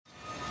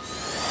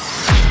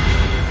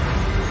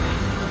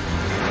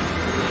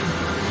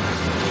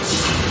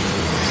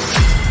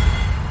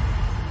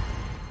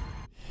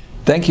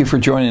Thank you for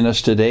joining us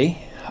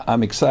today.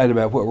 I'm excited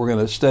about what we're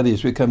going to study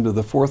as we come to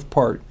the fourth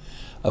part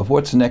of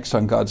what's next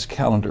on God's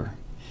calendar.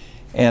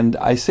 And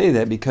I say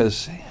that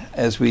because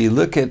as we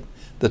look at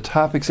the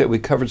topics that we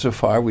covered so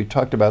far, we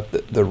talked about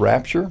the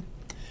rapture,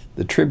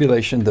 the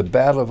tribulation, the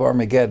battle of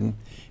Armageddon.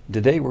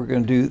 Today we're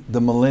going to do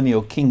the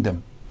millennial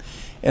kingdom.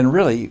 And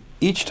really,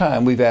 each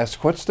time we've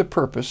asked, what's the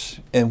purpose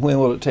and when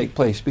will it take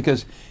place?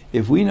 Because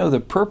if we know the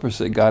purpose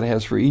that God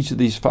has for each of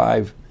these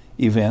 5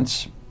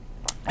 events,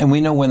 and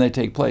we know when they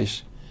take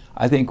place,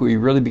 I think we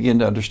really begin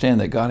to understand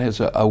that God has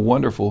a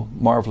wonderful,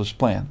 marvelous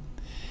plan.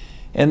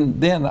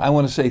 And then I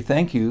want to say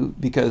thank you,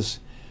 because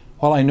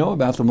while I know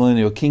about the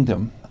millennial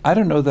kingdom, I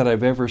don't know that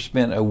I've ever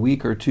spent a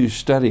week or two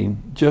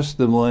studying just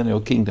the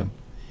millennial kingdom.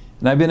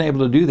 And I've been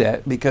able to do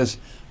that because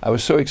I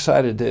was so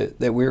excited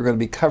that we were going to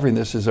be covering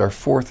this as our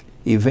 4th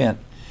event.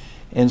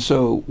 And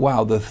so,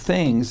 wow, the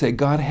things that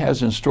God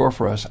has in store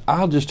for us,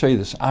 I'll just tell you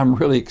this, I'm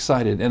really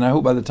excited. And I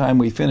hope by the time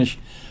we finish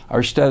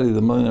our study of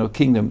the millennial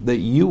kingdom that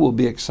you will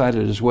be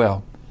excited as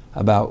well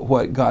about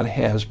what God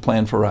has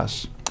planned for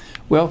us.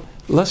 Well,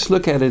 let's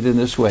look at it in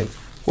this way.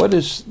 What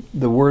does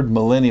the word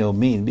millennial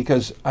mean?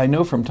 Because I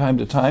know from time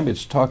to time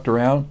it's talked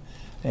around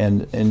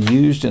and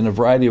used in a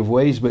variety of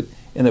ways, but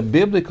in a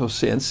biblical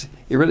sense,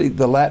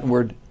 the Latin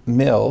word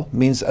mil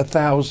means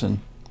 1,000.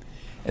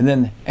 And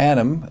then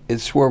annum,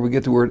 it's where we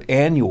get the word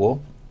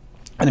annual,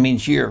 and it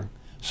means year.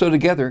 So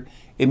together,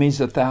 it means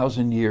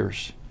 1,000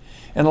 years.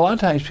 And a lot of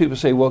times people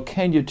say, well,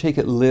 can you take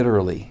it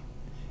literally?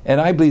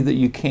 And I believe that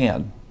you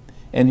can.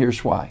 And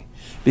here's why.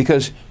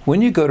 Because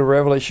when you go to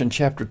Revelation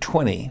chapter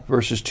 20,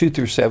 verses 2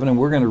 through 7, and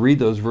we're going to read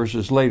those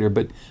verses later,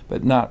 but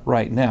not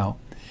right now,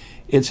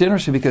 it's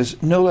interesting because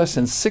no less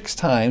than 6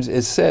 times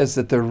it says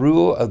that the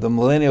rule of the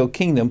millennial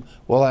kingdom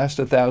will last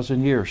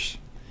 1,000 years.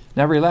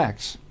 Now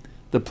relax.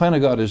 The plan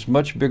of God is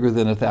much bigger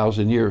than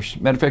 1,000 years.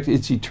 Matter of fact,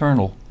 it's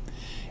eternal.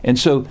 And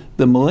so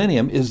the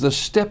millennium is the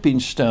stepping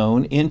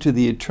stone into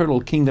the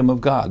eternal kingdom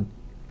of God.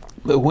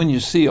 But when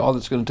you see all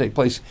that's going to take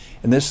place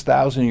in this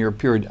 1,000-year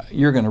period,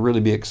 you're going to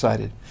really be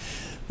excited.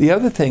 The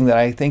other thing that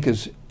I think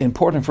is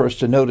important for us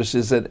to notice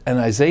is that in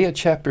Isaiah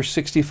chapter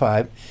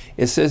 65,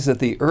 it says that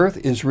the earth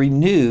is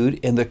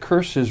renewed and the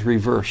curse is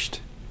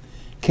reversed.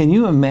 Can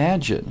you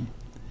imagine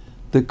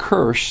the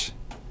curse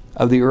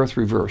of the earth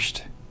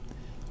reversed?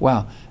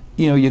 Wow.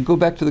 You know, you go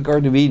back to the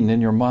Garden of Eden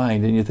in your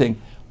mind and you think,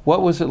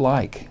 what was it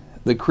like?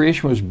 The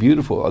creation was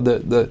beautiful.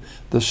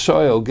 The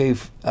soil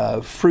gave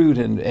fruit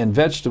and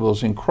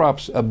vegetables and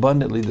crops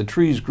abundantly. The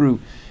trees grew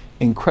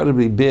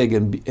incredibly big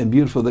and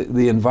beautiful.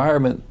 The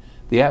environment,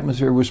 the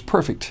atmosphere was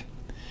perfect.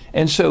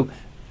 And so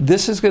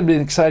this is going to be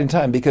an exciting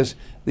time because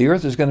the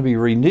earth is going to be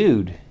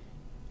renewed.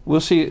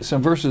 We'll see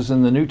some verses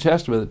in the New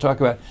Testament that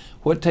talk about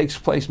what takes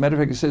place. Matter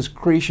of fact, it says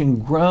creation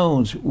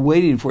groans,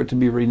 waiting for it to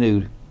be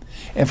renewed.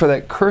 And for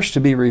that curse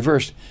to be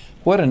reversed,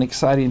 what an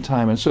exciting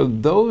time. And so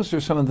those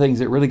are some of the things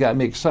that really got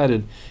me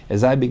excited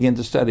as I begin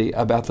to study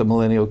about the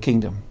millennial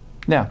kingdom.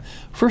 Now,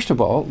 first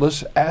of all,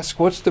 let's ask,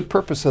 what's the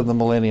purpose of the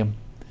millennium?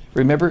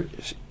 Remember,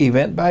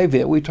 event by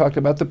event, we talked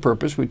about the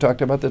purpose, we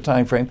talked about the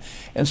time frame.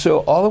 And so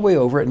all the way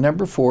over at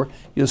number 4,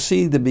 you'll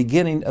see the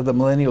beginning of the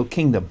millennial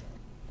kingdom.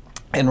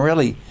 And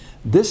really,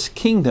 this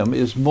kingdom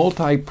is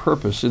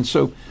multi-purpose. And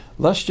so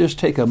let's just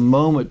take a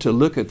moment to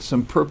look at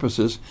some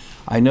purposes.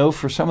 I know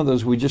for some of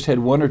those we just had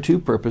 1 or 2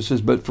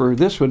 purposes, but for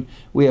this one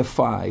we have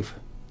 5.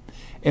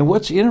 And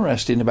what's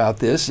interesting about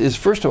this is,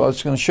 first of all,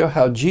 it's going to show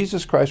how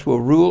Jesus Christ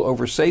will rule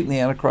over Satan, the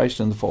Antichrist,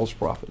 and the false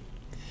prophet.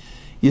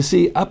 You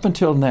see, up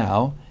until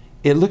now,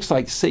 it looks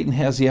like Satan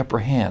has the upper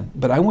hand.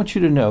 But I want you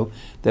to know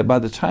that by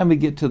the time we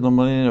get to the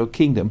millennial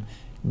kingdom,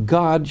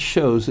 God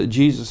shows that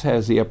Jesus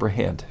has the upper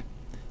hand.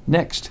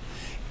 Next,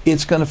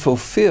 it's going to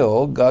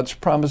fulfill God's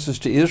promises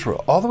to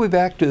Israel, all the way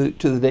back to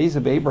the days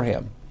of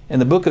Abraham. In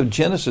the book of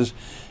Genesis,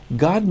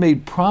 God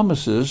made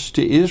promises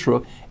to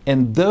Israel,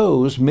 and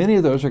many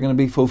of those are going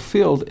to be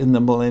fulfilled in the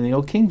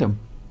millennial kingdom.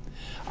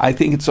 I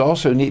think it's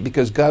also neat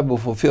because God will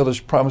fulfill His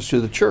promise to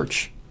the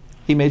church.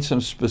 He made some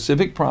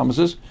specific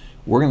promises.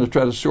 We're going to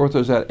try to sort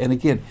those out. And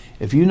again,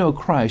 if you know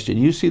Christ and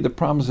you see the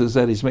promises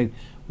that He's made,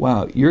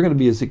 wow, you're going to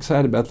be as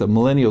excited about the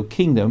millennial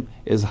kingdom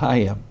as I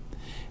am.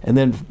 And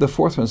then the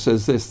 4th one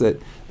says this,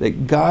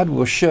 that God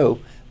will show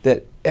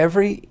that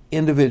every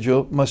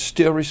individual must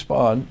still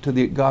respond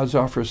to God's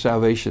offer of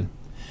salvation.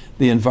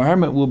 The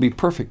environment will be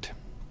perfect.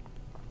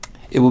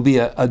 It will be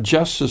a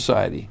just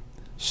society.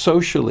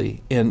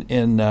 Socially and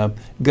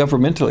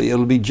governmentally,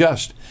 it'll be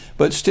just.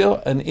 But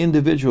still, an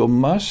individual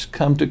must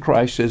come to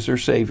Christ as their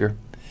Savior.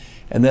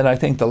 And then I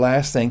think the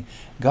last thing,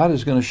 God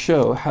is going to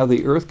show how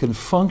the earth can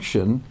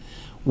function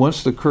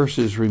once the curse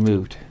is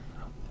removed.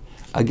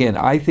 Again,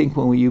 I think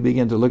when you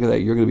begin to look at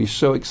that, you're going to be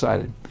so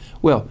excited.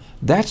 Well,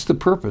 that's the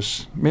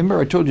purpose. Remember,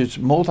 I told you it's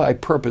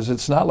multi-purpose.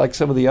 It's not like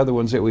some of the other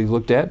ones that we've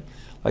looked at.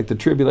 Like the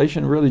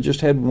tribulation really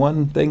just had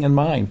one thing in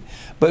mind.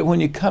 But when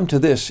you come to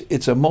this,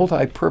 it's a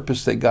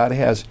multi-purpose that God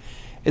has.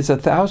 It's a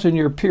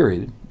 1,000-year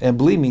period. And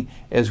believe me,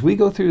 as we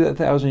go through that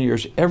 1,000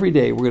 years, every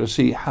day we're going to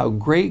see how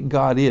great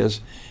God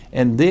is.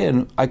 And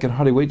then I can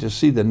hardly wait to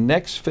see the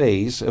next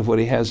phase of what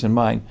he has in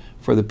mind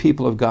for the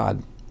people of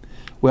God.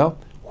 Well,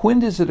 when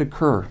does it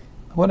occur?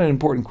 What an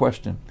important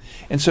question.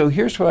 And so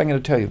here's what I'm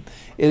going to tell you.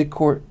 It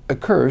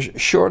occurs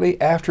shortly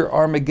after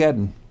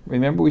Armageddon.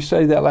 Remember, we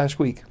studied that last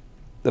week.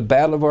 The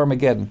Battle of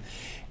Armageddon.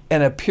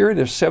 And a period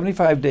of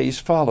 75 days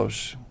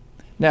follows.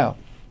 Now,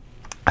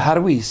 how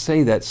do we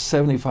say that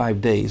 75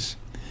 days?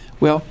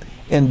 Well,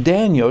 in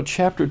Daniel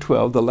chapter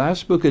 12, the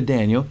last book of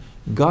Daniel,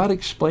 God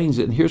explains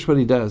it, and here's what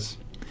he does.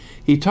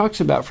 He talks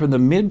about from the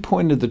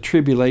midpoint of the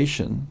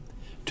tribulation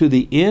to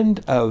the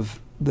end of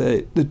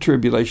the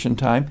tribulation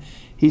time,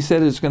 he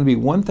said it's going to be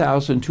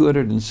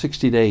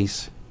 1,260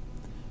 days.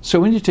 So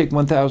when you take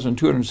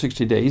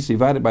 1,260 days,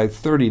 divide it by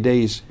 30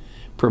 days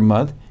per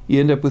month,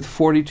 you end up with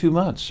 42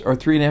 months, or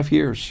 3.5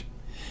 years.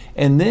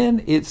 And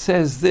then it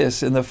says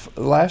this, in the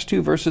last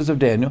two verses of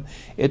Daniel,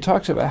 it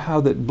talks about how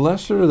that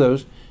blessed are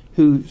those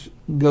who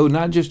go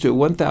not just to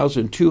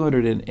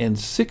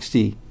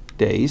 1,260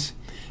 days,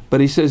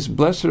 but he says,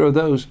 blessed are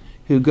those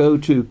who go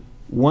to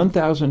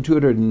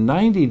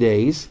 1,290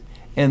 days,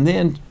 and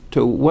then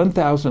to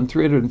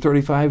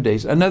 1,335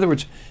 days. In other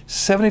words,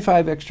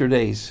 75 extra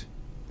days.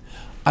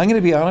 I'm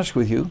going to be honest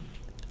with you.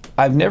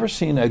 I've never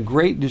seen a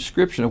great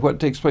description of what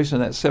takes place in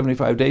that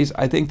 75 days.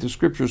 I think the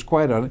scripture is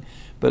quiet on it,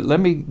 but let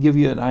me give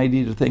you an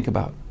idea to think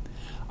about.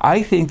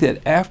 I think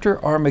that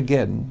after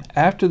Armageddon,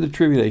 after the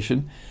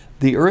tribulation,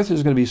 the earth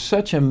is going to be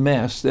such a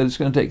mess that it's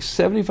going to take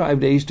 75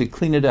 days to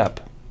clean it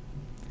up.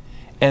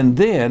 And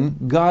then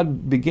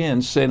God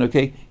begins saying,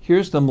 okay,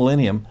 here's the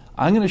millennium.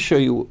 I'm going to show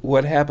you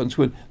what happens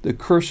when the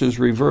curse is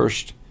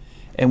reversed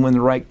and when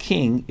the right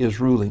king is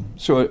ruling.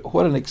 So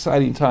what an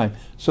exciting time.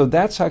 So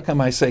that's how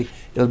come I say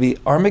it'll be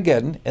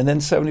Armageddon and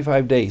then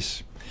 75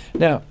 days.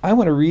 Now, I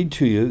want to read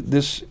to you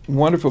this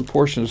wonderful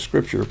portion of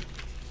Scripture,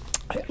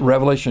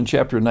 Revelation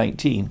chapter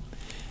 19,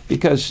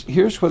 because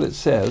here's what it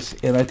says,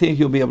 and I think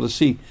you'll be able to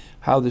see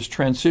how this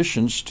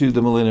transitions to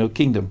the millennial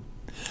kingdom.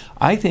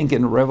 I think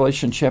in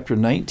Revelation chapter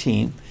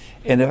 19,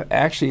 and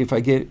actually if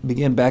I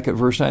begin back at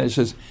verse 9, it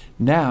says,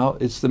 now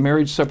it's the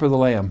marriage supper of the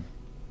Lamb.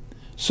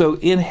 So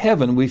in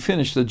heaven, we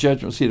finished the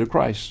judgment seat of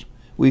Christ.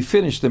 We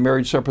finished the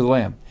marriage supper of the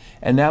Lamb.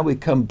 And now we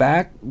come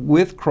back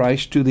with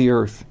Christ to the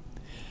earth.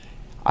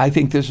 I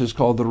think this is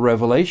called the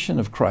revelation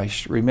of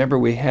Christ. Remember,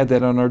 we had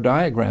that on our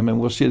diagram, and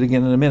we'll see it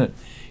again in a minute.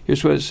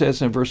 Here's what it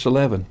says in verse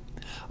 11.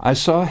 I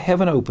saw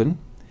heaven open,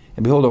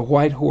 and behold, a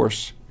white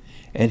horse.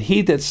 And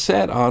he that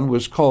sat on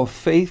was called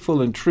Faithful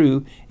and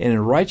True, and in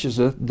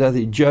righteousness doth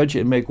he judge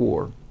and make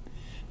war.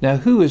 Now,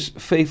 who is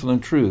faithful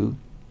and true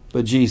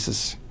but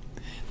Jesus?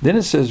 Then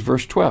it says,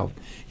 verse 12,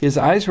 his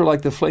eyes were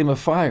like the flame of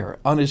fire.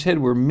 On his head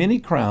were many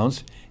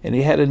crowns, and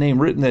he had a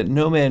name written that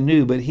no man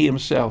knew but he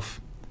himself.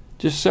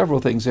 Just several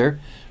things there.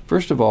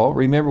 First of all,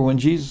 remember when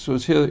Jesus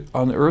was here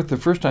on the earth the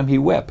first time, he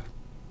wept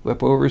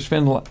over his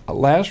friend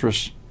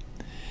Lazarus.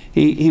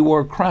 He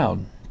wore a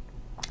crown.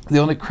 The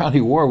only crown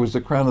he wore was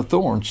the crown of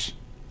thorns.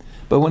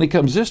 But when he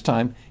comes this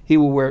time, he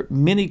will wear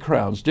many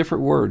crowns,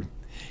 different word.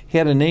 He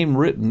had a name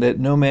written that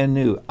no man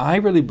knew. I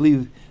really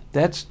believe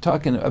that's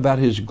talking about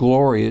his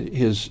glory,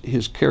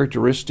 his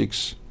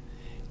characteristics.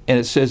 And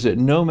it says that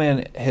no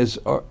man has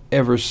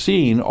ever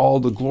seen all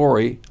the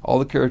glory, all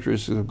the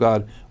characteristics of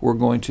God we're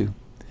going to.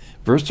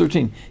 Verse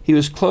 13, he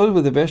was clothed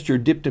with a vesture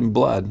dipped in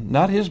blood,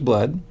 not his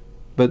blood,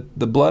 but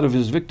the blood of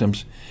his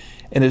victims.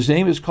 And his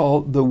name is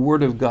called the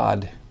Word of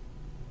God.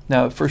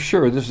 Now, for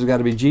sure, this has got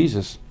to be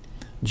Jesus.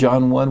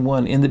 John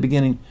 1:1, in the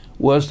beginning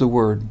was the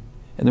Word,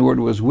 and the Word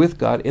was with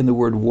God, and the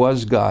Word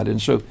was God.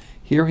 And so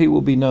here he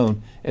will be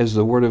known as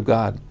the Word of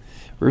God.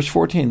 Verse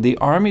 14, the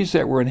armies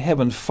that were in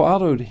heaven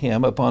followed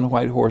him upon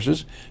white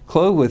horses,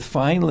 clothed with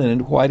fine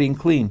linen, white and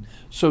clean.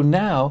 So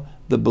now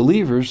the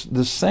believers,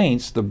 the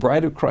saints, the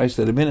bride of Christ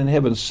that have been in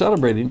heaven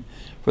celebrating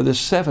for the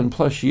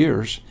 7+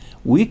 years,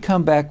 we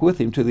come back with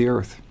him to the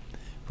earth.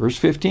 Verse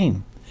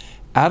 15,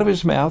 out of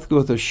his mouth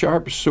goeth a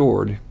sharp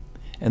sword,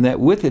 and that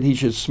with it he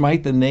should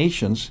smite the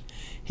nations.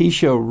 He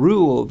shall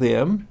rule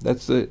them,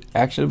 that's the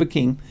action of a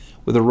king,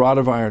 with a rod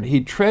of iron.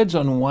 He treads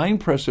on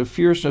winepress of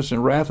fierceness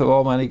and wrath of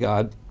Almighty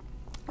God,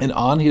 and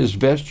on his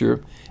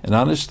vesture and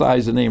on his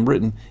thighs the name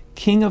written,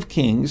 King of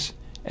Kings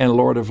and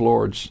Lord of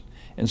Lords.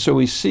 And so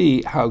we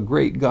see how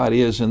great God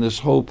is in this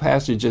whole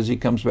passage as he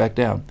comes back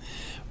down.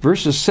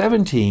 Verses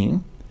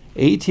 17,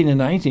 18, and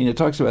 19, it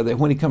talks about that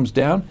when he comes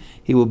down,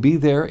 he will be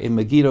there in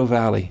Megiddo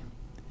Valley.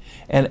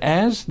 And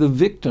as the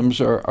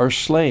victims are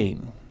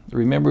slain,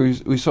 remember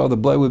we saw the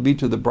blood would be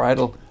to the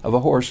bridle of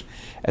a horse.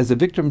 As the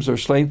victims are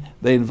slain,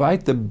 they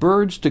invite the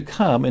birds to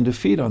come and to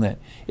feed on that.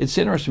 It's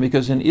interesting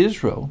because in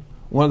Israel,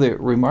 one of the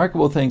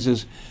remarkable things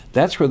is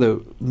that's where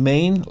the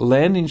main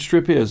landing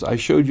strip is. I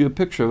showed you a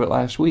picture of it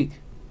last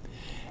week.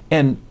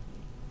 And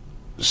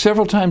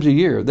several times a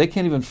year, they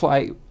can't even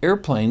fly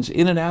airplanes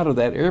in and out of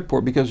that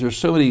airport because there's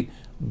so many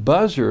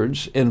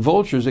buzzards and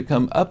vultures that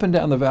come up and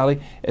down the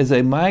valley as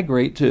they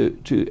migrate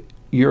to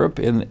Europe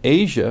and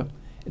Asia,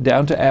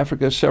 down to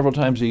Africa several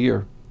times a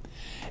year.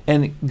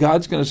 And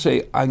God's going to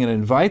say, I'm going to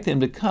invite them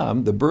to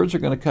come. The birds are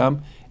going to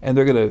come, and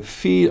they're going to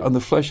feed on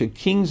the flesh of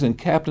kings and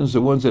captains,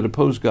 the ones that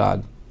oppose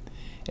God.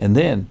 And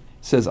then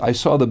it says, I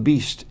saw the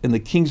beast and the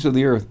kings of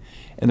the earth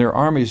and their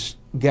armies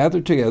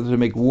gathered together to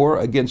make war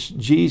against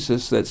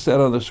Jesus that sat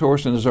on this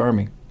horse and his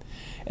army.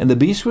 And the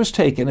beast was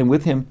taken, and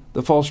with him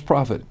the false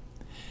prophet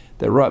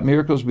that wrought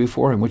miracles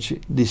before him, which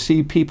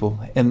deceived people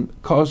and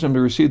caused them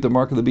to receive the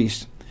mark of the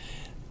beast.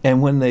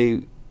 And when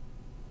they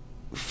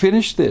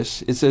finished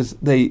this, it says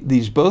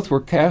these both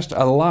were cast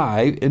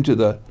alive into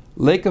the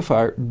lake of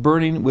fire,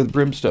 burning with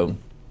brimstone.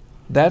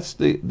 That's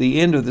the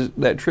end of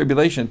that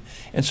tribulation.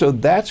 And so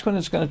that's when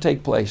it's going to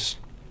take place.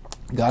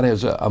 God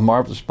has a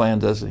marvelous plan,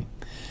 doesn't he?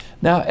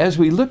 Now, as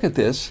we look at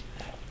this,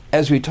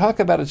 as we talk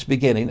about its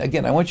beginning,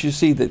 again, I want you to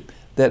see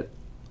that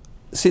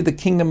see the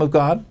kingdom of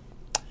God?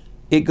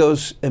 It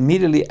goes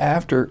immediately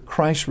after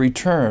Christ's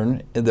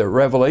return, in the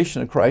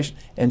revelation of Christ,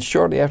 and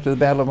shortly after the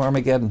Battle of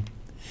Armageddon.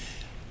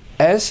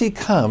 As he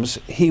comes,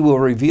 he will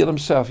reveal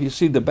himself. You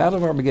see, the Battle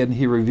of Armageddon,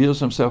 he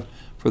reveals himself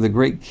for the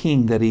great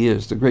king that he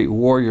is, the great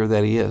warrior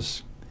that he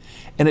is.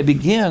 And it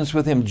begins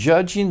with him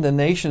judging the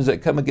nations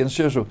that come against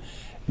Israel.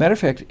 Matter of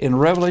fact, in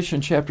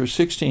Revelation chapter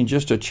 16,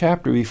 just a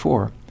chapter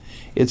before,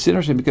 it's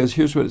interesting because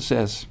here's what it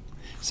says.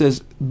 It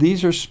says,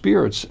 these are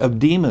spirits of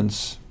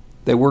demons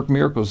that work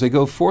miracles. They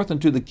go forth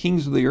unto the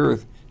kings of the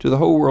earth, to the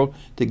whole world,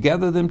 to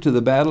gather them to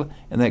the battle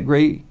in that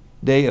great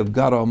day of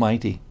God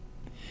Almighty.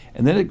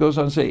 And then it goes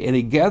on to say, and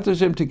he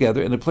gathers them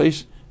together in a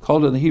place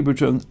called in the Hebrew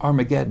tongue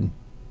Armageddon.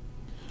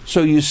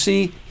 So you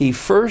see, he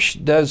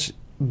first does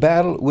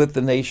battle with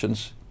the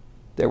nations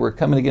that were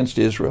coming against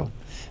Israel.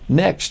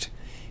 Next,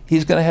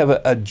 he's going to have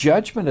a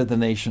judgment of the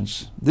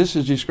nations. This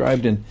is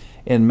described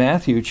in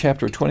Matthew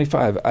chapter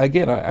 25.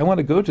 Again, I want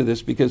to go to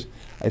this because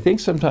I think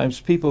sometimes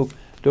people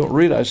don't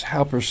realize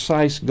how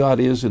precise God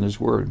is in his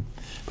word.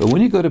 But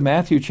when you go to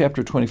Matthew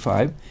chapter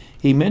 25,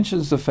 he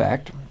mentions the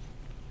fact,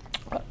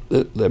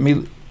 let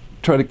me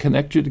try to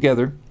connect you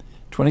together,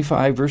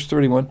 25 verse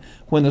 31,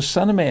 when the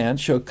Son of Man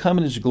shall come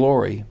in his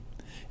glory,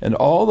 and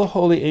all the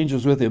holy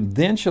angels with him,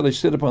 then shall he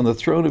sit upon the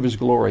throne of his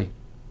glory.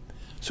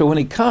 So when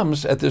he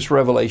comes at this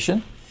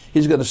revelation,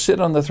 he's going to sit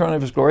on the throne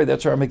of his glory,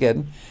 that's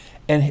Armageddon,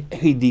 and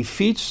he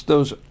defeats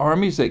those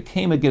armies that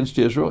came against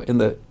Israel in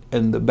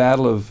the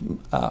battle of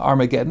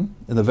Armageddon,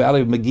 in the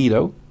valley of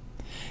Megiddo.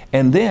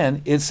 And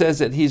then it says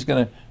that he's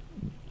going to,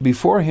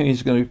 before him,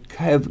 he's going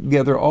to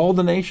gather all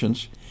the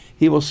nations.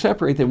 He will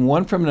separate them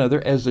one from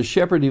another as the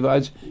shepherd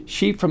divides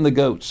sheep from the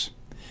goats.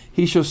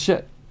 He shall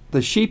set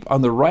the sheep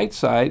on the right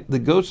side, the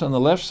goats on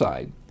the left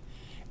side.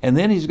 And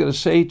then he's going to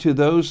say to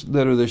those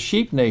that are the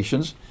sheep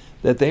nations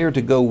that they are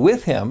to go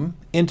with him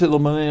into the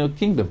millennial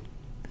kingdom.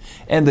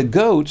 And the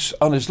goats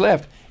on his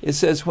left, it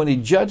says when he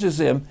judges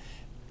them,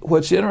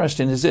 what's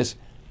interesting is this: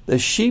 the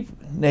sheep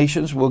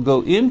nations will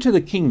go into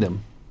the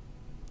kingdom,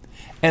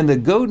 and the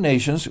goat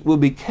nations will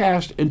be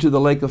cast into the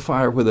lake of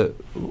fire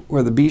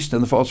where the beast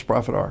and the false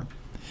prophet are.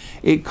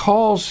 It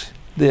calls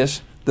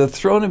this the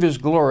throne of his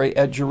glory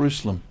at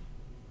Jerusalem.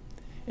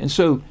 And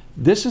so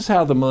this is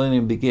how the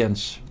millennium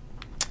begins.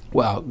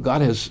 Wow,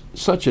 God has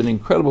such an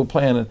incredible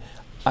plan.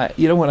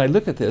 And when I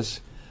look at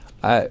this,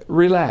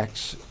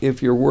 relax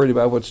if you're worried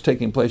about what's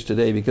taking place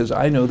today, because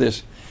I know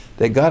this,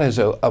 that God has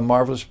a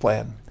marvelous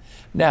plan.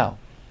 Now,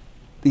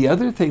 the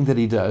other thing that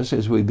he does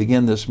as we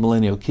begin this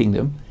millennial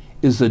kingdom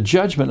is the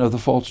judgment of the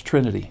false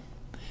trinity.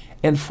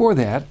 And for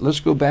that,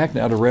 let's go back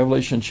now to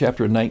Revelation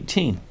chapter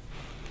 19.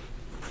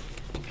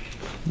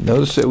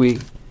 Notice that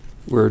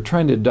we're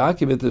trying to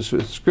document this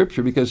with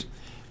Scripture because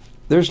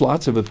there's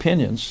lots of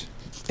opinions,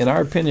 and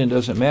our opinion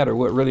doesn't matter.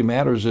 What really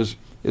matters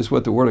is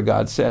what the Word of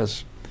God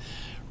says.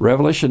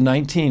 Revelation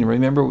 19,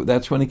 remember,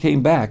 that's when he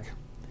came back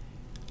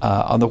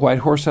on the white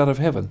horse out of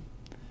heaven.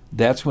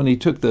 That's when he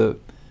took the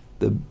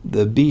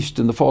beast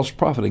and the false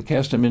prophet and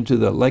cast him into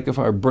the lake of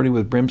fire burning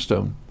with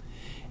brimstone.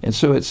 And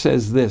so it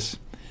says this,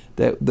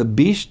 that the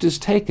beast is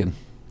taken,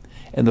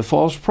 and the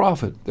false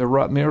prophet that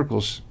wrought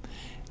miracles,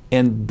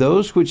 and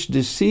those which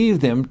deceive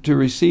them to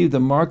receive the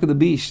mark of the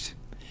beast,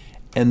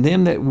 and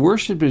them that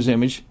worship his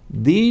image,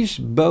 these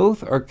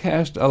both are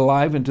cast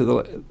alive into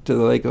the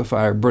lake of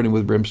fire burning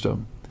with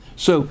brimstone.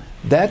 So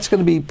that's going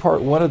to be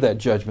part one of that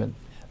judgment.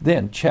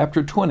 Then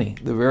chapter 20,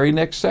 the very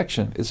next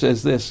section, it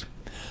says this: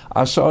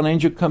 I saw an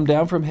angel come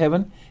down from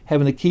heaven,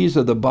 having the keys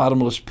of the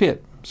bottomless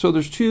pit. So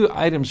there's two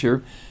items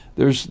here.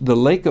 There's the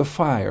lake of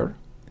fire,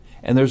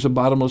 and there's a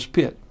bottomless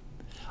pit.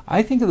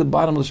 I think of the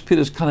bottomless pit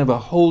as kind of a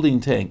holding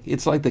tank.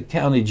 It's like the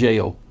county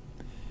jail,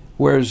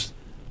 whereas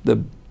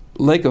the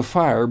lake of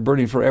fire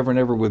burning forever and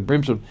ever with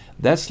brimstone,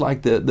 that's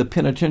like the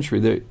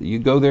penitentiary. You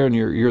go there and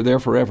you're there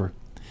forever.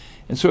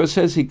 And so it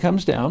says he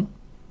comes down.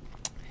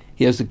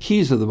 He has the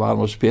keys of the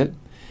bottomless pit.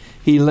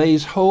 He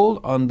lays hold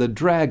on the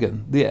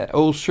dragon, the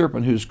old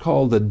serpent who's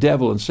called the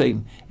devil and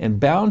Satan, and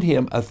bound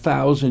him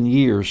 1,000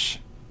 years.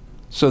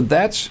 So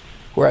that's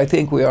where I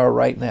think we are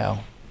right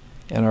now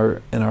in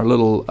our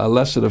little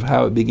lesson of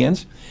how it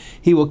begins.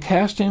 He will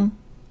cast him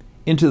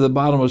into the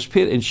bottomless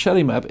pit and shut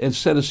him up and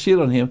set a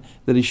seal on him,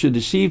 that he should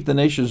deceive the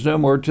nations no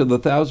more till the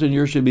 1,000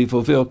 years should be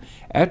fulfilled.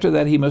 After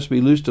that he must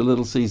be loosed a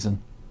little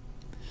season.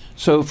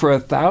 So for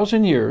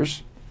 1,000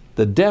 years,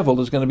 the devil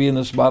is going to be in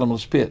this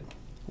bottomless pit.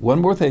 One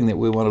more thing that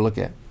we want to look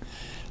at.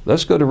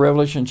 Let's go to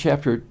Revelation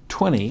chapter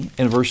 20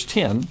 and verse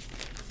 10.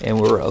 And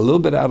we're a little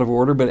bit out of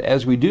order, but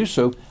as we do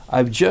so,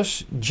 I've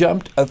just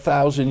jumped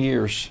 1,000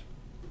 years.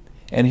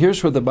 And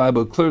here's what the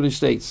Bible clearly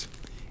states.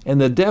 And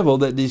the devil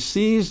that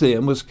deceives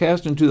them was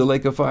cast into the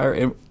lake of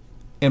fire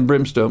and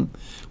brimstone,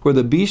 where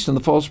the beast and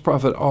the false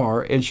prophet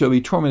are, and shall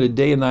be tormented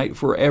day and night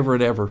forever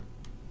and ever.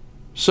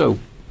 So,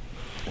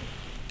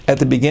 at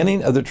the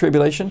beginning of the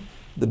tribulation,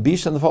 the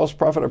beast and the false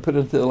prophet are put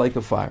into the lake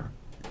of fire.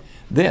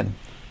 Then,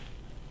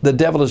 the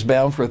devil is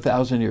bound for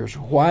 1,000 years.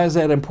 Why is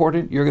that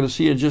important? You're going to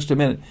see in just a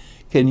minute.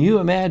 Can you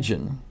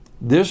imagine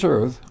this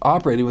earth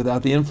operating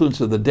without the influence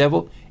of the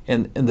devil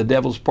and the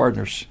devil's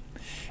partners?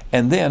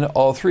 And then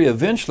all three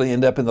eventually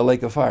end up in the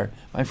lake of fire.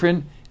 My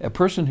friend, a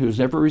person who has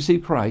never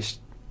received Christ,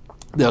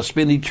 they'll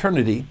spend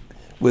eternity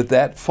with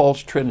that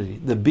false trinity,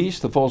 the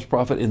beast, the false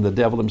prophet, and the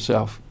devil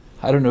himself.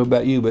 I don't know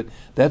about you, but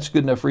that's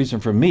good enough reason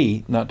for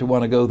me not to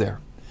want to go there.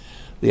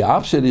 The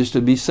opposite is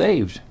to be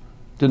saved,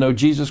 to know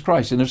Jesus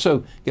Christ. And if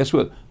so, guess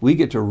what? We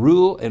get to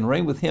rule and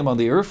reign with him on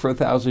the earth for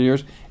 1,000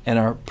 years, and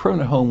our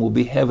permanent home will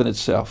be heaven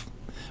itself.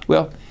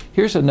 Well,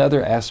 here's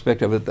another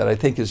aspect of it that I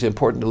think is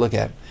important to look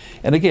at.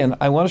 And again,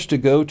 I want us to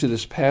go to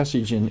this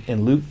passage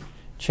in Luke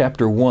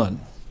chapter 1.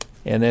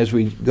 And as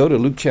we go to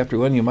Luke chapter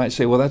 1, you might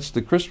say, well, that's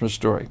the Christmas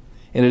story.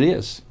 And it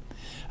is.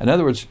 In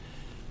other words,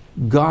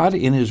 God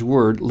in his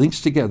word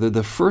links together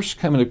the first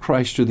coming of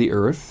Christ to the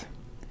earth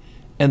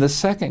and the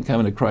second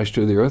coming of Christ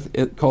to the earth,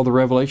 called the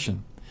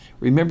Revelation.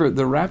 Remember,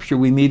 the rapture,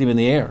 we meet him in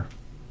the air.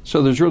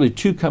 So there's really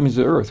two comings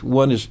to the earth.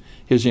 One is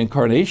his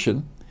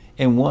incarnation,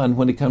 and one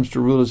when he comes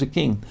to rule as a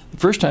king. The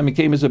first time he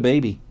came as a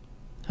baby.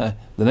 The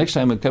next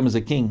time he'll come as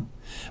a king.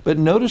 But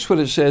notice what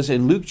it says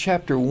in Luke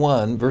chapter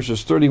 1,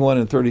 verses 31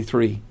 and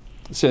 33.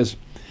 It says,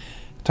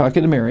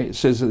 talking to Mary, it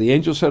says that the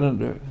angel said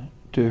unto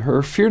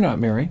her, Fear not,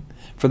 Mary,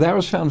 for thou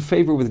hast found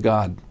favor with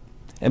God.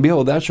 And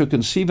behold, thou shalt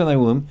conceive in thy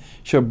womb,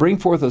 shall bring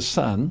forth a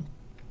son,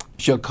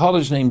 shall call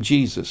his name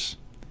Jesus.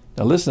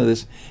 Now listen to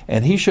this.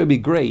 And he shall be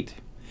great,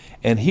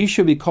 and he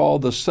shall be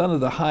called the Son of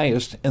the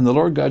Highest, and the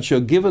Lord God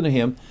shall give unto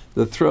him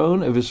the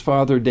throne of his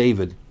father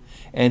David.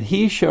 And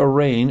he shall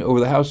reign over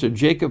the house of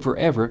Jacob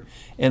forever,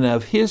 and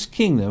of his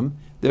kingdom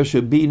there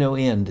shall be no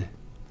end.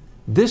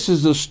 This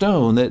is the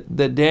stone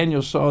that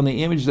Daniel saw in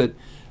the image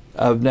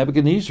of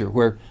Nebuchadnezzar,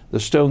 where the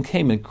stone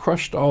came and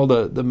crushed all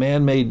the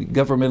man-made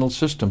governmental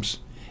systems.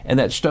 And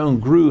that stone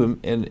grew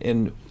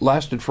and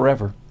lasted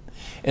forever.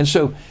 And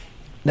so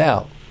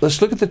now,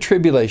 let's look at the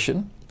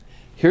tribulation.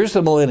 Here's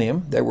the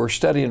millennium that we're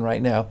studying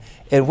right now.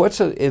 And what's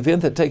the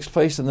event that takes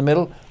place in the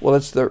middle? Well,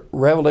 it's the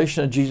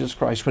revelation of Jesus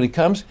Christ. When he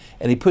comes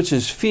and he puts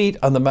his feet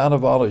on the Mount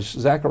of Olives,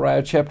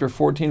 Zechariah chapter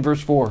 14,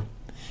 verse 4.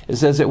 It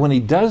says that when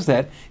he does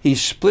that, he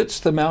splits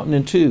the mountain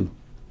in two.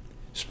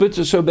 Splits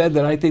it so bad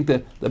that I think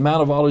that the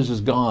Mount of Olives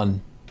is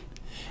gone.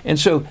 And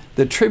so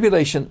the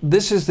tribulation,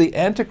 this is the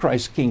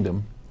Antichrist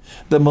kingdom.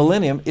 The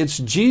millennium, it's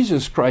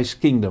Jesus Christ's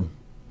kingdom.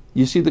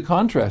 You see the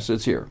contrast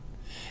that's here.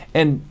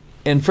 And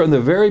from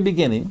the very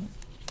beginning,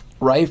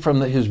 right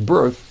from his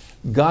birth,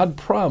 God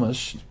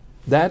promised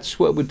that's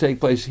what would take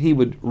place. He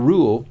would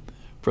rule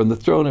from the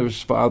throne of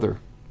his Father.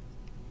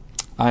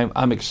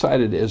 I'm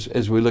excited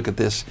as we look at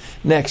this.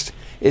 Next,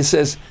 it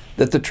says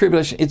that the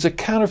tribulation, it's a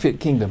counterfeit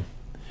kingdom.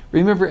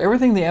 Remember,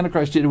 everything the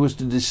Antichrist did was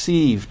to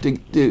deceive,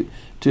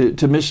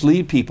 to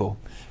mislead people.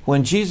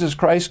 When Jesus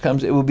Christ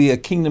comes, it will be a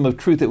kingdom of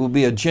truth. It will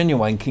be a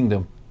genuine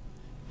kingdom.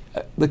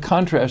 The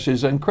contrast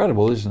is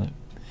incredible, isn't it?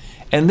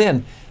 And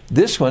then,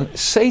 this one,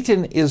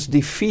 Satan is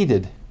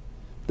defeated.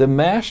 The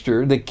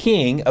master, the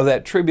king of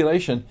that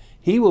tribulation,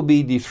 he will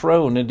be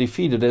dethroned and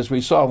defeated, as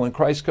we saw when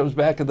Christ comes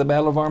back at the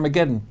Battle of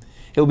Armageddon.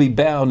 He'll be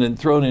bound and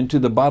thrown into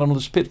the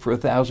bottomless pit for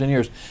 1,000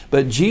 years.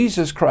 But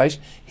Jesus Christ,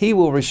 he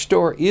will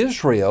restore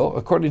Israel,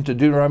 according to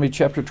Deuteronomy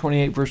chapter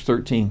 28, verse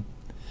 13.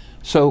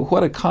 So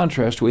what a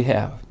contrast we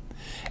have.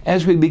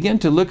 As we begin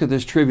to look at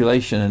this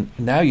tribulation, and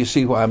now you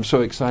see why I'm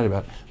so excited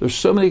about it. There's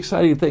so many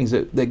exciting things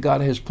that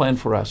God has planned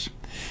for us.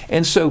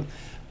 And so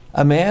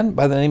a man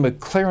by the name of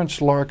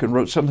Clarence Larkin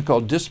wrote something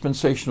called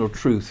Dispensational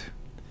Truth.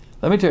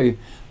 Let me tell you,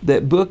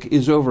 that book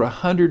is over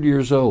 100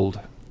 years old.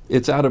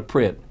 It's out of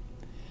print.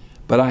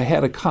 But I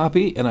had a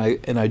copy, and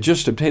I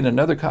just obtained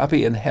another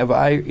copy, and have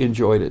I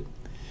enjoyed it.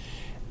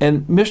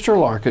 And Mr.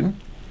 Larkin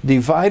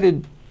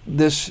divided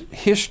this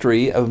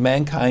history of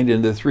mankind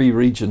into three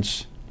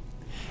regions.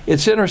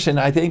 It's interesting,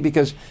 I think,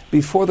 because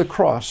before the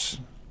cross,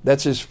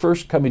 that's his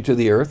first coming to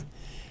the earth,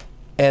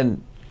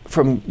 and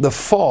from the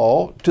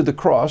fall to the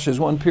cross is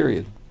one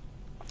period.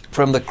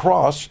 From the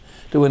cross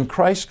to when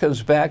Christ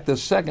comes back the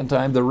second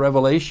time, the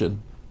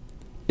revelation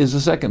is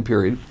the second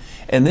period.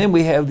 And then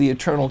we have the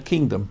eternal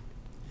kingdom.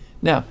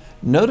 Now,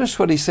 notice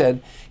what he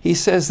said. He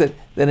says that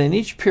in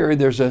each period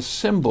there's a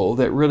symbol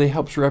that really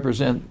helps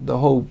represent the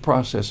whole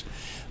process.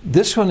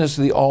 This one is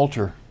the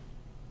altar.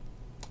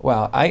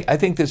 Wow, I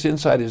think this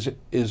insight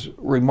is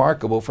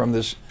remarkable from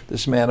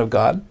this man of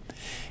God.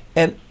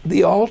 And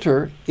the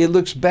altar, it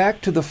looks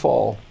back to the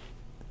fall.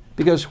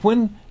 Because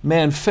when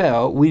man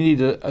fell, we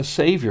needed a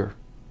Savior.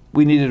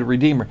 We needed a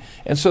Redeemer.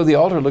 And so the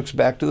altar looks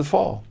back to the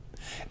fall.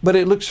 But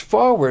it looks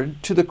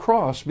forward to the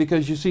cross,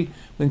 because you see,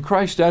 when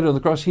Christ died on the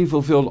cross, he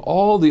fulfilled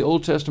all the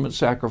Old Testament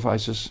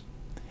sacrifices.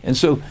 And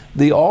so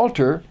the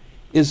altar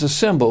is a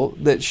symbol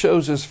that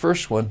shows this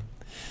first one.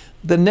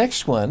 The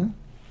next one,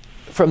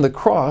 from the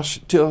cross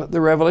to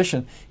the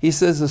Revelation, he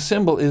says the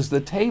symbol is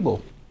the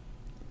table,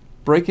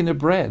 breaking the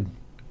bread,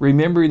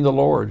 remembering the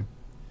Lord.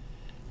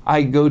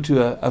 I go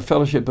to a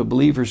fellowship of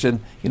believers,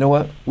 and you know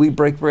what? We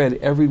break bread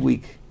every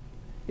week.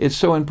 It's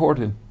so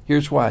important.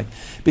 Here's why.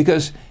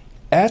 Because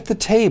at the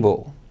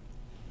table,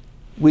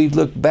 we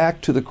look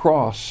back to the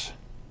cross,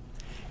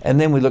 and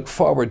then we look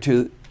forward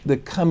to the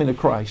coming of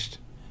Christ.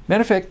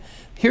 Matter of fact,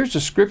 here's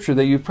a scripture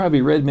that you've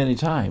probably read many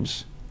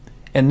times,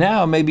 and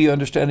now maybe you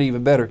understand it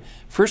even better.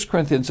 1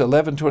 Corinthians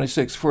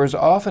 11:26, for as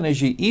often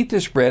as ye eat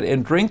this bread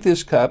and drink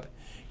this cup,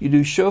 you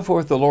do show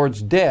forth the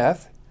Lord's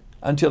death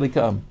until he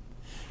come.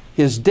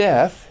 His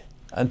death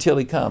until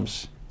he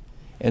comes.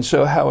 And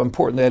so how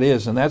important that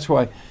is. And that's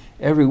why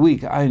every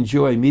week I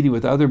enjoy meeting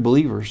with other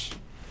believers.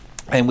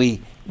 And we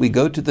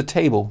go to the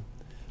table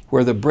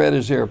where the bread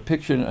is there, a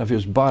picture of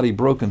his body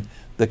broken.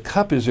 The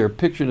cup is there, a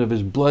picture of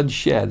his blood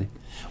shed.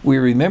 We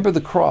remember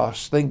the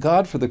cross, thank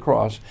God for the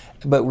cross,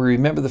 but we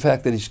remember the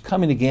fact that he's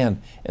coming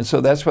again. And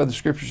so that's why the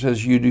scripture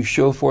says you do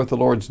show forth the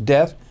Lord's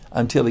death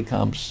until he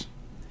comes.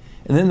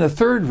 And then the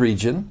third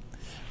region,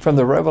 from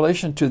the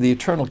Revelation to the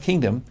eternal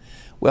kingdom,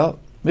 well,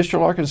 Mr.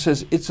 Larkin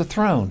says it's a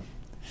throne.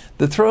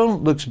 The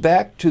throne looks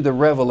back to the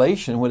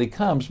Revelation when he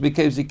comes,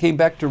 because he came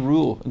back to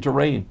rule and to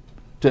reign,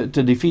 to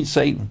defeat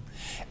Satan,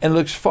 and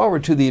looks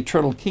forward to the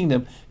eternal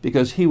kingdom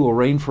because he will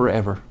reign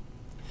forever.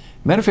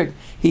 Matter of fact,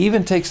 he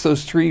even takes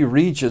those three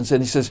regions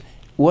and he says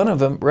one of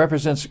them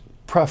represents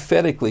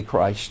prophetically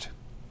Christ.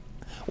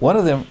 One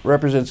of them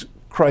represents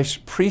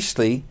Christ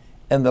priestly,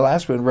 and the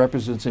last one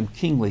represents him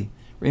kingly.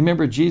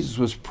 Remember, Jesus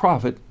was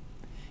prophet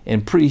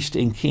and priest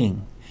and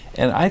king.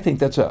 And I think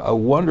that's a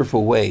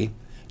wonderful way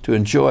to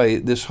enjoy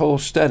this whole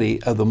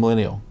study of the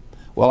millennial.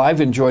 Well,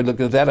 I've enjoyed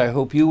looking at that. I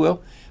hope you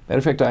will. Matter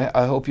of fact,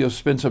 I hope you'll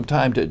spend some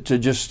time to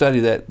just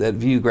study that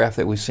view graph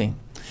that we've seen.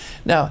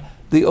 Now,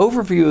 the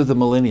overview of the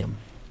millennium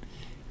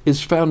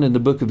is found in the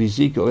book of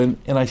Ezekiel. And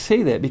I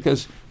say that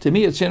because to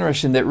me it's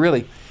interesting that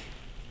really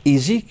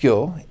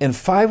Ezekiel in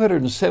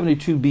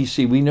 572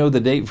 BC, we know the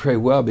date very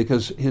well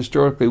because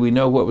historically we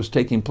know what was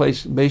taking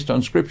place based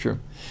on Scripture.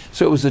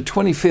 So it was the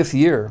 25th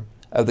year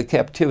of the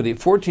captivity,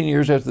 14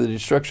 years after the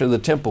destruction of the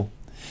temple.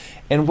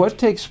 And what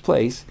takes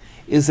place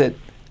is that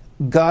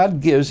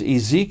God gives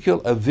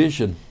Ezekiel a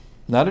vision,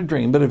 not a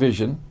dream, but a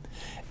vision.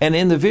 And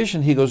in the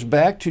vision, he goes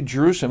back to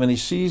Jerusalem and he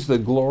sees the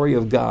glory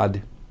of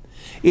God.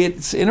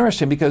 It's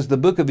interesting because the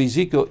book of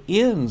Ezekiel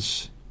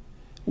ends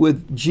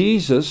with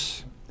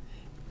Jesus,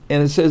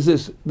 and it says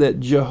this, that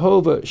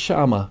Jehovah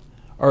Shammah,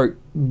 or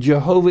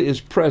Jehovah is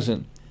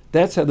present.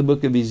 That's how the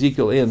book of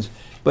Ezekiel ends.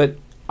 But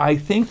I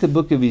think the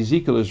book of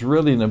Ezekiel is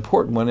really an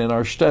important one in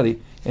our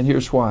study, and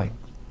here's why.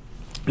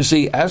 You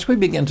see, as we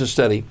begin to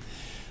study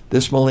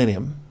this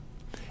millennium,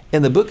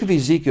 in the book of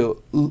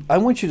Ezekiel, I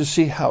want you to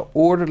see how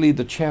orderly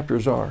the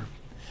chapters are.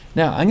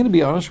 Now, I'm going to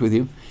be honest with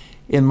you.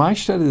 In my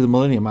study of the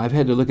millennium, I've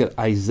had to look at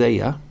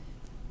Isaiah,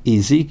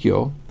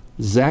 Ezekiel,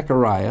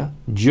 Zechariah,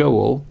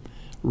 Joel,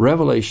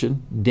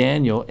 Revelation,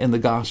 Daniel, and the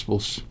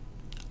Gospels.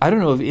 I don't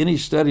know of any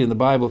study in the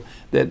Bible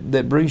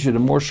that brings you to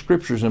more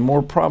scriptures and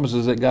more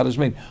promises that God has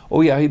made. Oh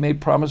yeah, he made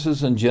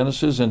promises in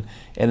Genesis, and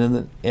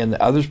in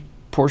other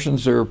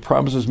portions there are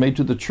promises made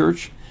to the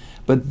church.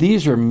 But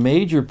these are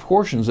major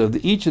portions of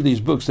each of these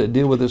books that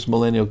deal with this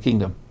millennial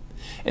kingdom.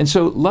 And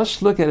so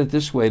let's look at it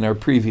this way in our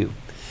preview.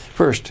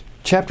 First,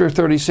 chapter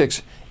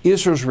 36,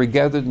 Israel's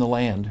regathered in the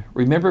land.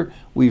 Remember,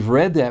 we've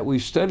read that,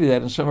 we've studied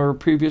that in some of our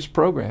previous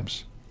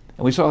programs.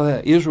 And we saw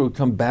that Israel would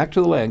come back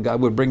to the land. God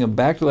would bring them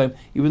back to the land,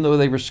 even though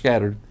they were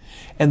scattered.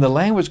 And the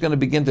land was going to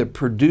begin to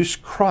produce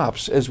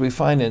crops, as we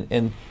find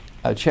in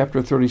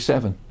chapter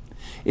 37.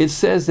 It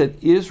says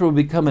that Israel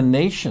would become a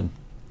nation,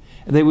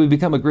 and they would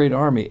become a great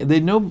army. And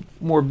they'd no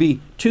more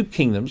be two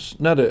kingdoms,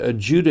 not a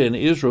Judah and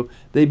Israel.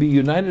 They'd be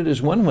united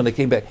as one when they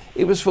came back.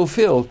 It was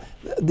fulfilled.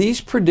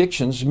 These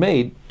predictions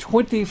made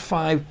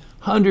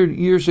 2,500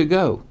 years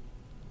ago.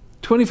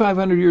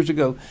 2,500 years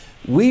ago,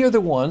 we are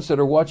the ones that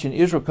are watching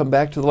Israel come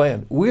back to the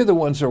land. We're the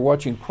ones that are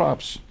watching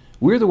crops.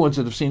 We're the ones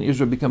that have seen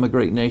Israel become a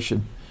great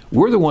nation.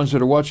 We're the ones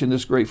that are watching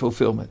this great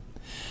fulfillment.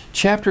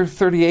 Chapter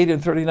 38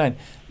 and 39,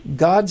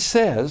 God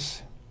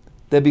says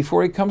that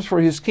before he comes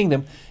for his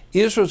kingdom,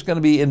 Israel is going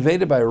to be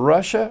invaded by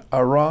Russia,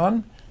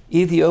 Iran,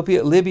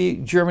 Ethiopia, Libya,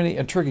 Germany,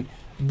 and Turkey.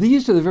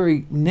 These are the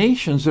very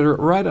nations that are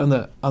right on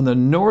the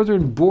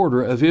northern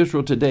border of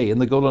Israel today, in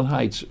the Golan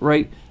Heights,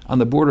 right on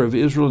the border of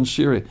Israel and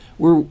Syria.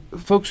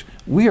 Folks,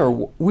 we are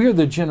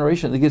the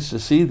generation that gets to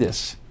see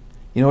this.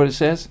 You know what it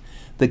says?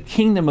 The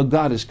kingdom of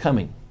God is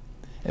coming.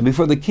 And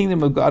before the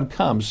kingdom of God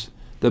comes,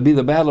 There'll be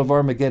the Battle of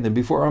Armageddon.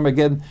 Before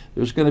Armageddon,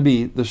 there's going to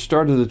be the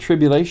start of the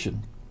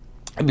tribulation.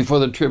 And before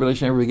the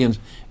tribulation ever begins,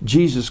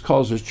 Jesus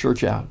calls his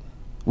church out.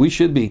 We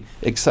should be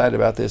excited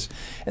about this.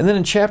 And then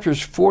in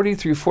chapters 40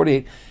 through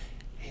 48,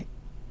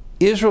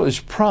 Israel is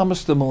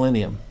promised the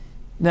millennium.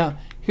 Now,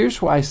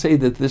 here's why I say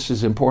that this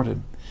is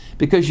important.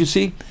 Because you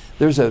see,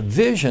 there's a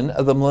vision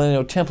of the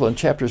millennial temple in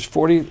chapters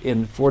 40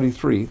 and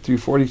 43 through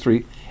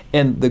 43.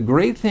 And the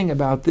great thing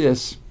about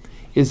this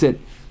is that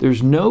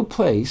there's no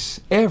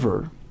place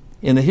ever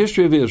in the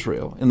history of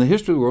Israel, in the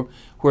history of the world,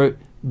 where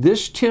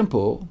this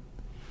temple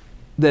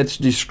that's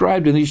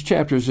described in these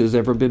chapters has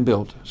ever been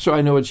built. So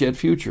I know it's yet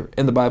future.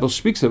 And the Bible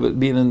speaks of it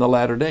being in the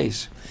latter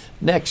days.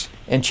 Next,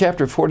 in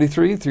chapter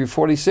 43 through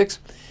 46,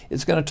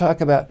 it's going to talk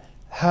about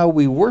how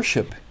we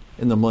worship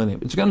in the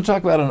millennium. It's going to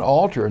talk about an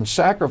altar and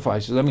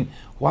sacrifices. I mean,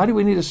 why do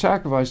we need a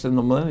sacrifice in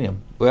the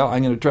millennium? Well,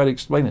 I'm going to try to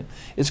explain it.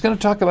 It's going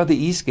to talk about the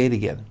East Gate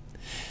again.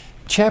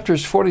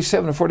 Chapters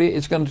 47 and 48,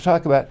 it's going to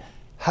talk about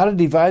how to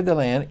divide the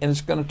land, and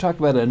it's going to talk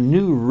about a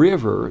new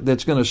river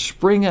that's going to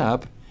spring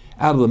up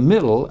out of the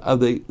middle of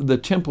the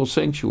temple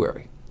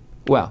sanctuary.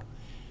 Well,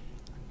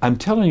 I'm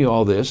telling you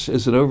all this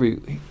as an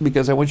overview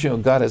because I want you to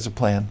know God has a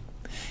plan.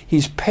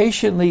 He's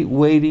patiently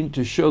waiting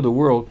to show the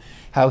world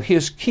how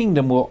his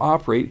kingdom will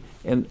operate,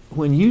 and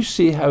when you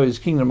see how his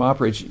kingdom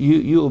operates,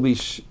 you'll be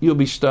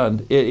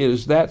stunned. It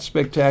is that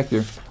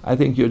spectacular. I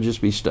think you'll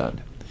just be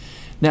stunned.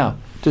 Now,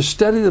 to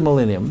study the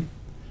millennium,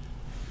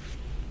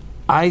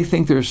 I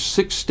think there's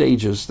 6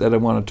 stages that I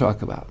want to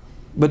talk about.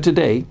 But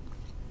today,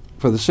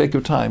 for the sake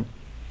of time,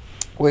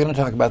 we're going to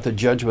talk about the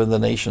judgment of the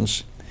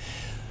nations.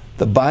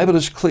 The Bible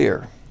is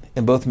clear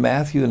in both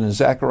Matthew and in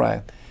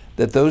Zechariah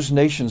that those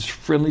nations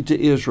friendly to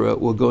Israel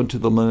will go into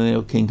the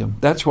millennial kingdom.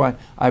 That's why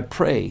I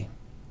pray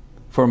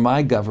for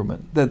my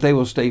government, that they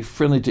will stay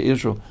friendly to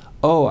Israel.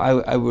 Oh,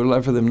 I would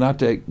love for them not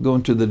to go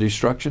into the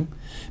destruction.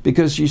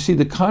 Because you see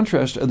the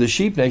contrast of the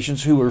sheep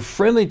nations who were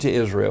friendly to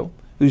Israel,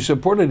 who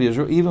supported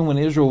Israel, even when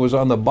Israel was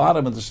on the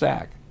bottom of the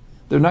stack.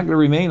 They're not going to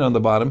remain on the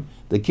bottom.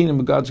 The kingdom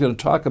of God's going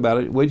to talk about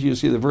it. Wait till you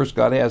see the verse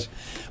God has.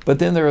 But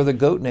then there are the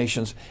goat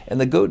nations. And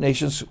the goat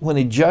nations, when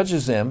he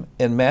judges them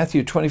in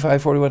Matthew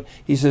 25:41,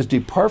 he says,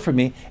 "Depart from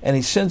me," and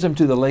he sends them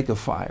to the lake of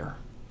fire.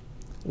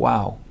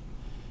 Wow.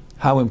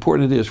 How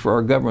important it is for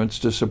our governments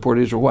to support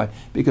Israel. Why?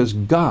 Because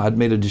God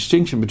made a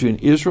distinction between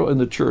Israel and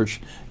the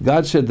church.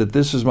 God said that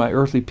this is my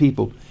earthly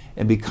people,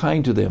 and be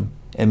kind to them.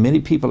 And many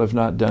people have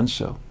not done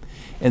so.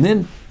 And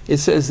then it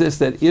says this,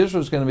 that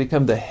Israel is going to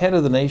become the head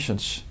of the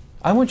nations.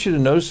 I want you to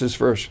notice this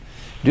verse.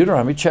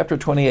 Deuteronomy chapter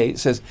 28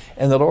 says,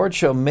 "And the Lord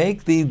shall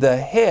make thee the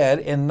head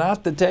and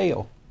not the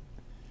tail."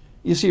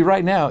 You see,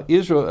 right now,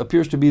 Israel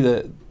appears to be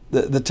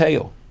the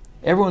tail.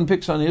 Everyone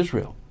picks on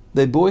Israel.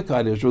 They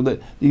boycott Israel. The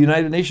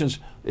United Nations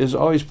is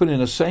always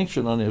putting a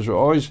sanction on Israel,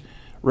 always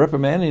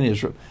reprimanding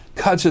Israel.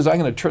 God says, I'm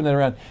going to turn that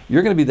around.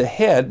 You're going to be the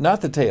head,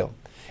 not the tail.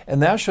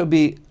 "And thou shalt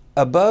be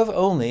above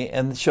only,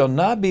 and shall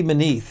not be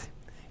beneath,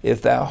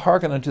 if thou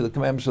hearken unto the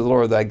commandments of the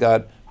Lord thy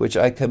God, which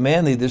I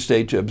command thee this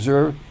day to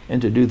observe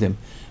and to do them."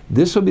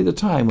 This will be the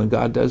time when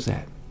God does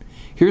that.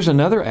 Here's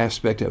another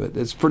aspect of it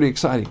that's pretty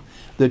exciting.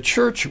 The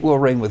church will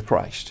reign with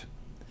Christ.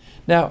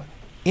 Now,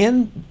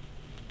 in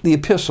the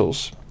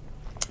epistles,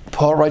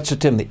 Paul writes to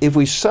Timothy, "If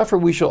we suffer,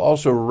 we shall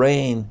also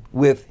reign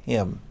with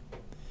him."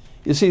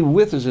 You see,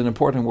 "with" is an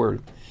important word.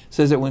 It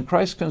says that when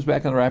Christ comes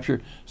back in the rapture,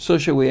 so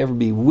shall we ever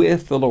be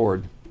with the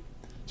Lord.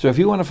 So if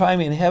you want to find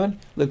me in heaven,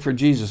 look for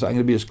Jesus. I'm going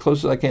to be as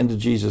close as I can to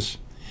Jesus.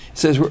 It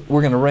says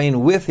we're going to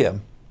reign with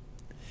him.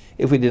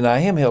 If we deny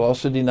him, he'll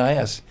also deny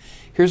us.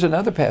 Here's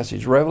another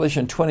passage,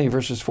 Revelation 20,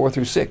 verses 4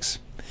 through 6.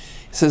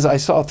 It says, "I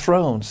saw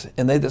thrones,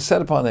 and they that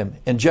sat upon them,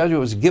 and judgment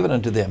was given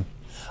unto them.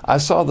 I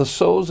saw the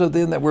souls of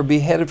them that were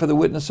beheaded for the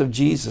witness of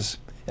Jesus,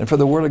 and for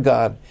the word of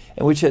God,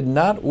 and which had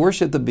not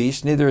worshipped the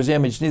beast, neither his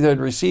image, neither had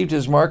received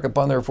his mark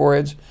upon their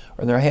foreheads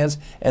or in their hands,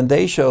 and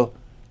they shall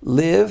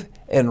live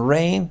and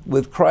reign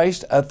with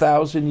Christ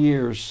 1,000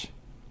 years.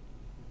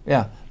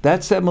 Yeah,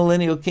 that's that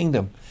millennial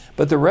kingdom.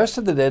 But the rest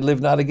of the dead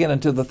live not again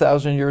until the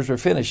 1,000 years are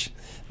finished.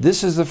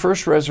 This is the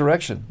first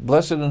resurrection.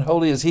 Blessed and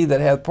holy is he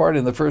that hath part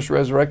in the first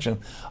resurrection.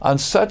 On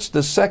such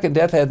the second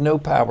death hath no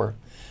power.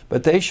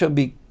 But they shall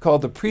be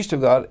called the priest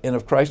of God and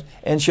of Christ,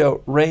 and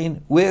shall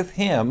reign with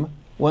him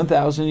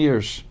 1,000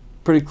 years.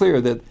 Pretty clear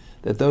that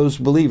those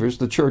believers,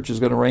 the church, is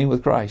going to reign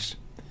with Christ.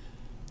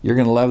 You're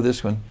going to love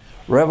this one.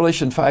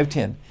 Revelation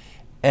 5:10.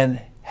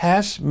 "And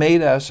hast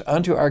made us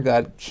unto our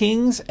God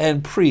kings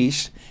and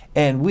priests,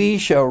 and we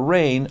shall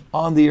reign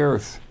on the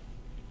earth."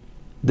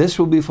 This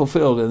will be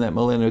fulfilled in that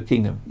millennial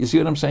kingdom. You see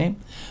what I'm saying?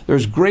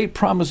 There's great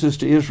promises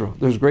to Israel.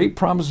 There's great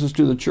promises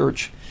to the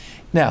church.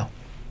 Now,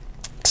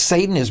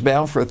 Satan is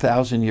bound for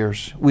 1,000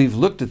 years. We've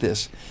looked at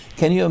this.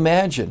 Can you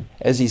imagine,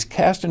 as he's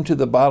cast into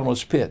the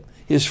bottomless pit,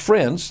 his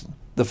friends,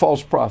 the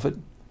false prophet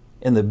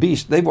and the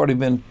beast, they've already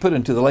been put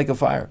into the lake of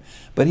fire.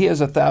 But he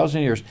has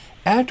 1,000 years.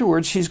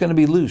 Afterwards, he's going to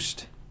be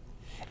loosed.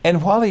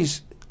 And while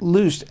he's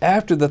loosed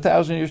after the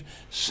 1,000 years,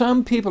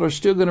 some people are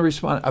still going to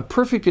respond. A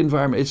perfect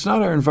environment. It's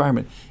not our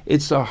environment.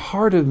 It's the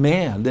heart of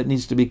man that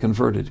needs to be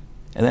converted.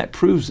 And that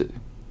proves it.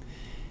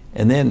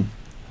 And then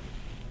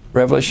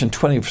Revelation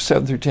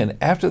 27 through 10,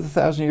 after the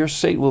 1,000 years,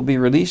 Satan will be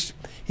released.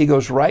 He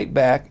goes right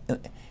back.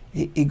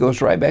 He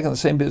goes right back in the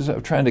same business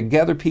of trying to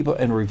gather people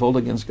and revolt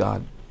against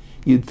God.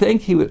 You'd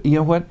think he would, you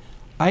know what?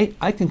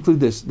 I conclude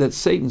this, that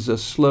Satan's a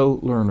slow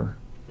learner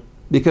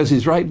because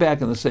he's right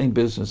back in the same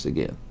business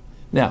again.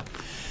 Now,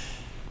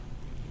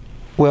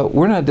 well,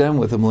 we're not done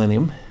with the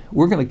millennium.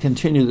 We're going to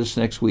continue this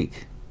next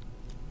week.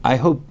 I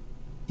hope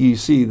you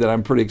see that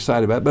I'm pretty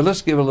excited about it, but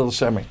let's give a little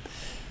summary.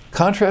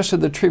 Contrast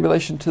of the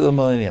tribulation to the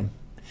millennium.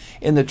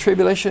 In the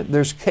tribulation,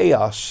 there's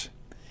chaos.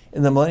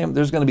 In the millennium,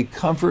 there's going to be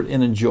comfort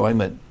and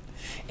enjoyment.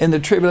 In the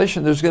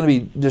tribulation, there's going to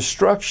be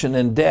destruction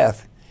and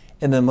death.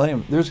 In the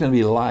millennium, there's going to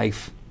be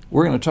life.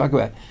 We're going to talk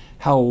about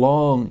how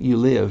long you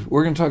live.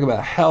 We're going to talk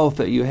about health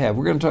that you have.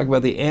 We're going to talk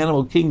about the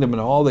animal kingdom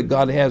and all that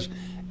God has.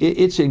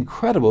 It's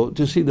incredible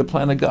to see the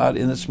plan of God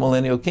in this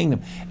millennial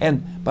kingdom.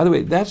 And by the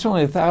way, that's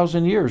only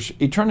 1,000 years.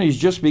 Eternity is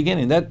just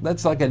beginning.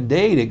 That's like a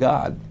day to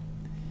God.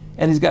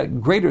 And He's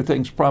got greater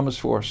things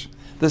promised for us.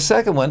 The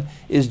second one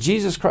is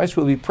Jesus Christ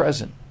will be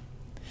present.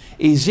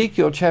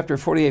 Ezekiel chapter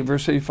 48,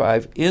 verse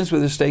 35 ends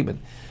with a statement.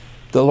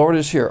 The Lord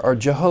is here, or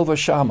Jehovah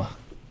Shammah.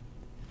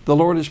 The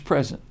Lord is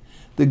present.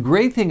 The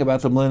great thing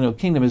about the millennial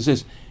kingdom is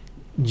this.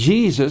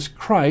 Jesus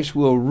Christ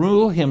will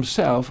rule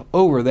Himself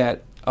over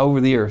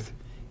the earth.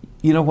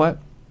 You know what?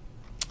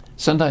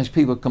 Sometimes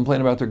people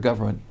complain about their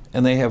government,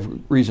 and they have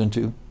reason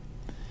to.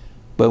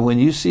 But when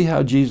you see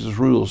how Jesus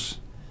rules,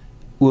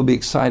 we'll be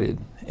excited,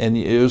 and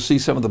you'll see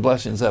some of the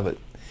blessings of it.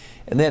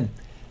 And then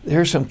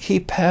there are some key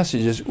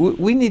passages.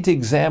 We need to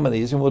examine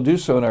these, and we'll do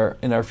so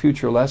in our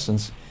future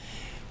lessons.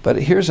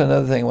 But here's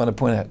another thing I want to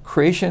point out.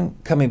 Creation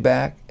coming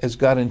back as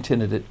God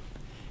intended it.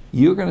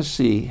 You're going to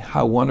see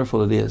how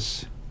wonderful it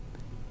is.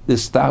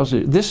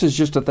 This is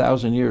just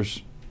 1,000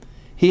 years.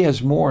 He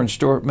has more in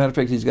store. Matter of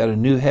fact, He's got a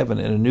new heaven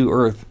and a new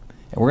earth.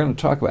 And we're going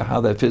to talk about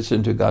how that fits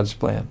into God's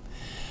plan.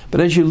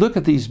 But as you look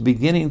at these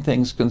beginning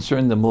things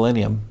concerning the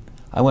millennium,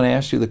 I want to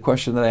ask you the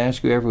question that I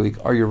ask you every week.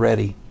 Are you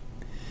ready?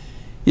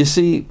 You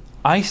see,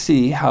 I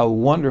see how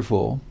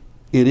wonderful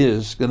it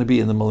is going to be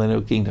in the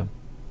millennial kingdom.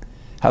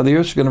 How the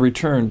earth is going to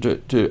return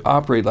to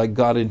operate like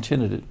God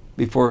intended it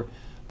before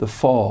the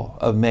fall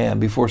of man,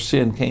 before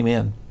sin came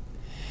in.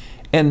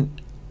 And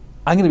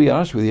I'm going to be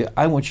honest with you,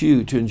 I want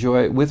you to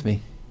enjoy it with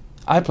me.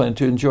 I plan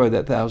to enjoy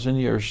that 1,000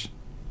 years.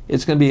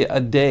 It's going to be a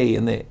day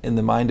in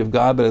the mind of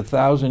God, but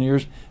 1,000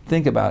 years,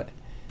 think about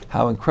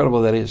how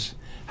incredible that is.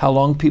 How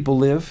long people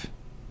live,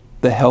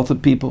 the health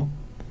of people,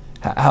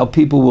 how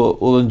people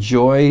will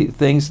enjoy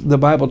things. The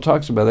Bible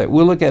talks about that.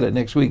 We'll look at it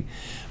next week.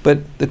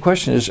 But the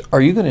question is,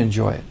 are you going to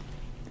enjoy it?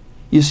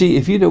 You see,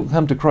 if you don't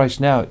come to Christ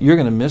now, you're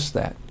going to miss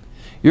that.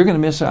 You're going to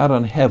miss out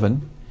on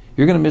heaven.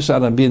 You're going to miss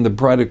out on being the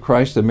bride of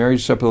Christ, the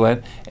marriage supper of the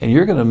Lamb, and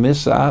you're going to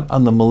miss out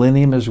on the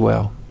millennium as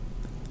well.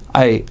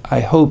 I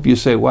hope you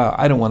say, wow,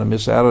 I don't want to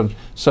miss out on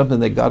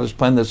something that God has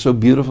planned that's so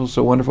beautiful,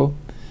 so wonderful.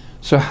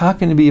 So how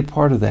can you be a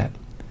part of that?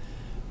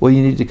 Well,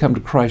 you need to come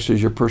to Christ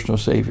as your personal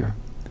Savior.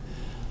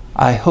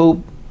 I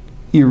hope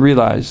you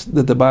realize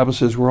that the Bible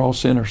says we're all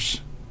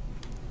sinners.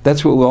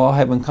 That's what we'll all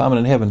have in common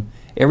in heaven.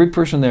 Every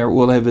person there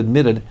will have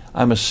admitted,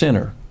 I'm a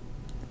sinner.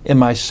 In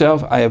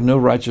myself, I have no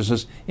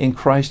righteousness. In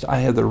Christ, I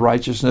have the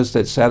righteousness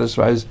that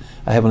satisfies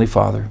a Heavenly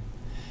Father.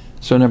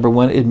 So number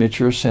one, admit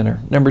you're a sinner.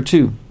 Number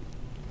two,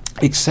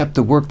 accept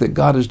the work that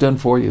God has done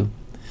for you.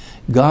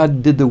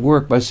 God did the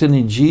work by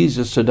sending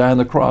Jesus to die on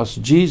the cross.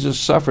 Jesus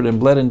suffered and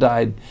bled and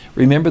died.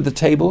 Remember the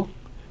table?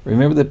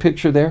 Remember the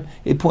picture there?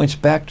 It points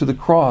back to the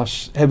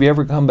cross. Have you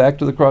ever come back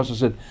to the cross and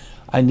said,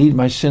 I need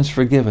my sins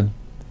forgiven?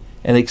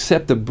 And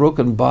accept the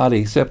broken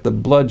body, accept the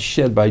blood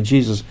shed by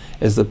Jesus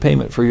as the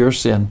payment for your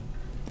sin.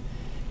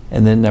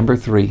 And then number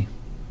three,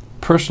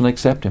 personally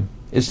accept Him.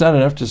 It's not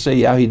enough to say,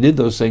 yeah, He did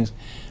those things,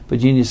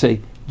 but you need to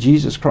say,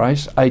 Jesus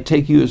Christ, I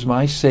take you as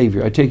my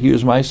Savior. I take you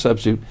as my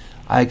substitute.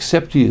 I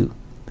accept you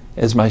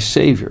as my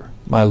Savior,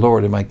 my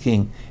Lord and my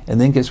King.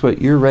 And then guess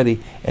what? You're ready,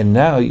 and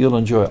now you'll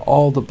enjoy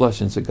all the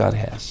blessings that God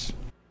has.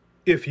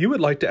 If you would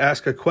like to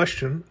ask a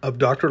question of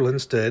Dr.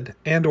 Lindstedt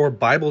and or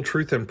Bible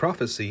Truth and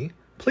Prophecy,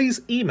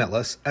 please email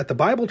us at the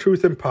Bible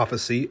Truth and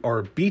Prophecy,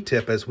 or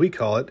BTIP as we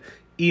call it,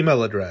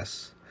 email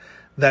address.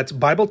 That's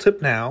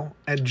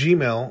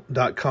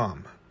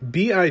BibleTipNow@gmail.com.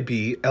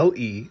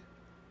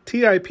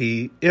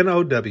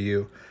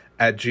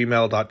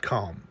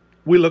 BibleTipnow@gmail.com.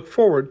 We look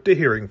forward to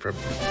hearing from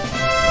you.